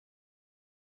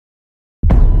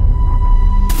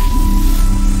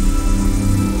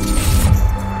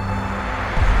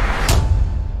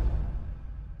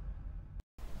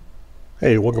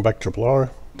Hey, welcome back to Triple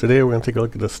R. Today we're going to take a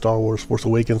look at the Star Wars Force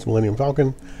Awakens Millennium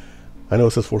Falcon. I know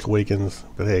it says Force Awakens,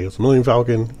 but hey, it's a Millennium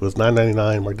Falcon. It was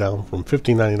 $9.99, marked down from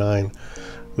 $15.99.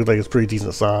 Looks like it's pretty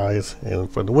decent size,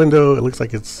 and from the window, it looks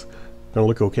like it's going to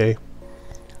look okay.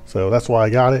 So that's why I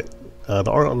got it.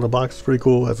 The art on the box is pretty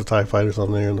cool. It has the TIE fighters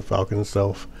on there and the Falcon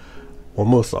itself. Well,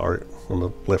 most of the art on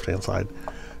the left-hand side.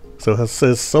 So it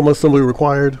says some assembly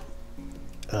required.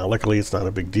 Luckily, it's not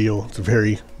a big deal. It's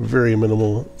very, very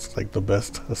minimal. It's like the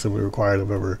best assembly required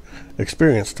I've ever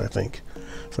experienced, I think.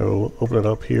 So open it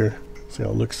up here, see how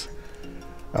it looks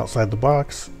outside the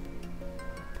box.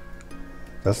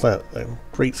 That's not a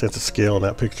great sense of scale in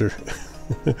that picture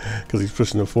because he's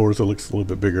pushing it forward, so it looks a little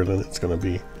bit bigger than it's going to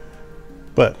be.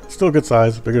 But still a good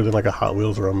size, bigger than like a Hot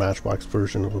Wheels or a Matchbox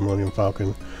version of the Millennium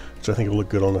Falcon, which I think will look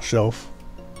good on the shelf.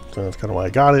 So that's kind of why I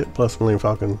got it. Plus Millennium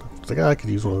Falcon, it's like, I could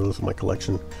use one of those in my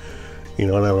collection, you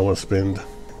know, and I don't want to spend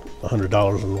 $100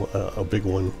 on a big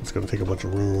one. It's going to take a bunch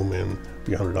of room and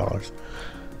be $100.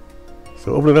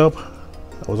 So open it up.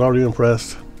 I was already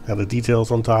impressed. Had the details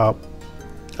on top.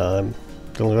 Don't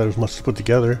look like there's much to put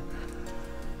together.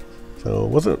 So it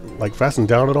wasn't like fastened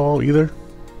down at all either,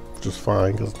 which is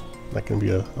fine because that can be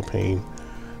a pain.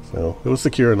 So it was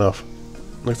secure enough.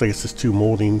 Looks like it's just two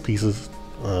molding pieces,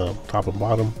 top and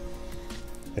bottom.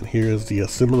 And here's the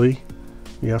assembly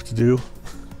you have to do.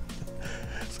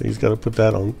 So he's got to put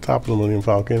that on top of the Millennium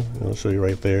Falcon, and I'll show you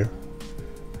right there.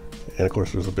 And of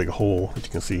course there's a big hole that you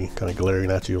can see kind of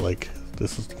glaring at you, like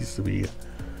this needs to be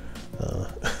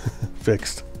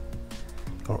fixed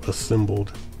or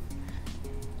assembled.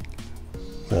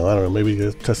 Now I don't know, maybe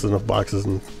they tested enough boxes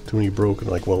and too many broke, and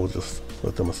like, well, we'll just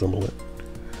let them assemble it.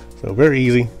 So very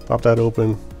easy. Pop that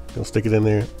open, gonna stick it in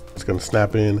there. It's gonna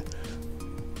snap in.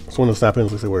 So when the snap in,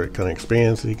 looks like where it kind of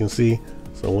expands, so you can see.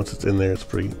 So once it's in there, it's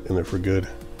pretty in there for good.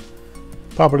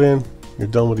 Pop it in. You're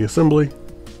done with the assembly.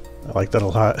 I like that a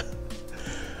lot.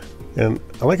 And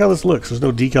I like how this looks. There's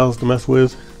no decals to mess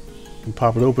with. You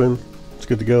pop it open. It's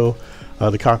good to go.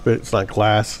 The cockpit, it's not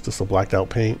glass, just a blacked out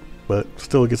paint, but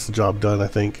still gets the job done, I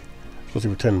think,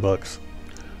 especially for 10 bucks.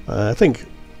 I think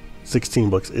 16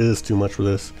 bucks is too much for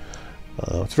this.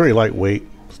 It's very lightweight.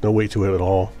 There's no weight to it at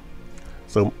all.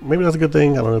 So maybe that's a good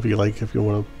thing. I don't know if you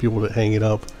want people to hang it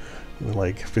up,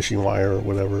 like fishing wire or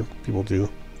whatever people do.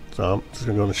 So I'm just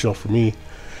gonna go on the shelf for me.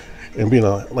 And being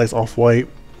a nice off-white,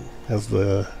 has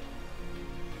the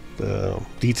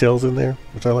details in there,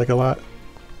 which I like a lot.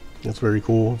 It's very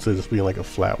cool instead of just being like a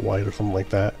flat white or something like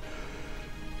that.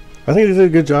 I think they did a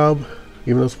good job,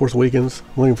 even though it's Force Awakens.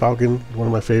 Millennium Falcon, one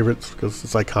of my favorites because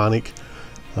it's iconic.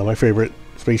 My favorite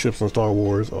spaceships in Star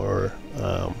Wars are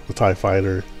the TIE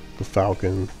Fighter, the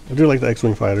Falcon. I do like the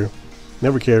X-Wing fighter.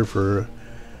 Never cared for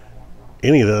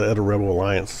any of the other Rebel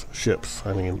Alliance ships.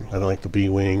 I mean, I don't like the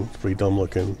B-Wing. It's pretty dumb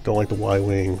looking. Don't like the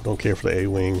Y-Wing. Don't care for the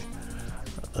A-Wing.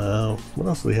 What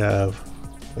else do they have?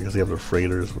 I guess they have their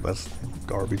freighters, but that's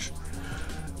garbage.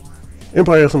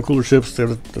 Empire has some cooler ships. They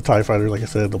have the TIE Fighter, like I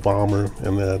said, the Bomber,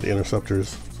 and the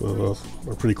Interceptors. So those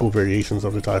are pretty cool variations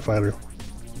of the TIE Fighter.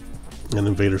 And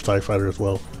then Vader's TIE Fighter as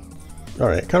well.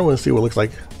 Alright, kind of want to see what it looks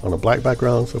like on a black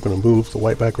background, so I'm going to move the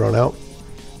white background out.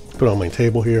 Put it on my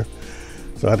table here.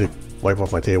 So I had to wipe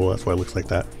off my table, that's why it looks like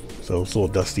that. So it's a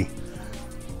little dusty.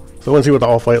 So I want to see what the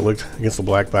off-white looked against the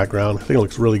black background. I think it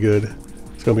looks really good.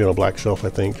 It's going to be on a black shelf, I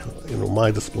think, in my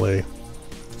display.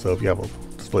 So if you have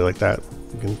a display like that,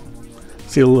 you can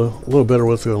see a little better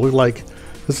what it's going to look like.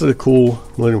 This is a cool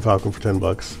Millennium Falcon for 10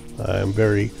 bucks. I'm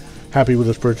very happy with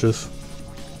this purchase.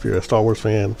 If you're a Star Wars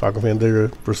fan, Falcon fan digger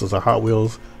versus a Hot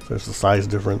Wheels, there's a size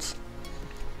difference.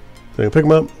 So you pick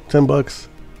them up, 10 bucks.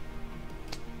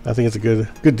 I think it's a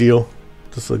good deal.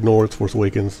 Just ignore it's Force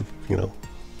Awakens, you know,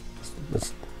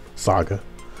 it's saga.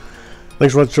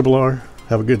 Thanks for watching Triple R.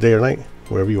 Have a good day or night,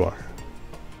 wherever you are.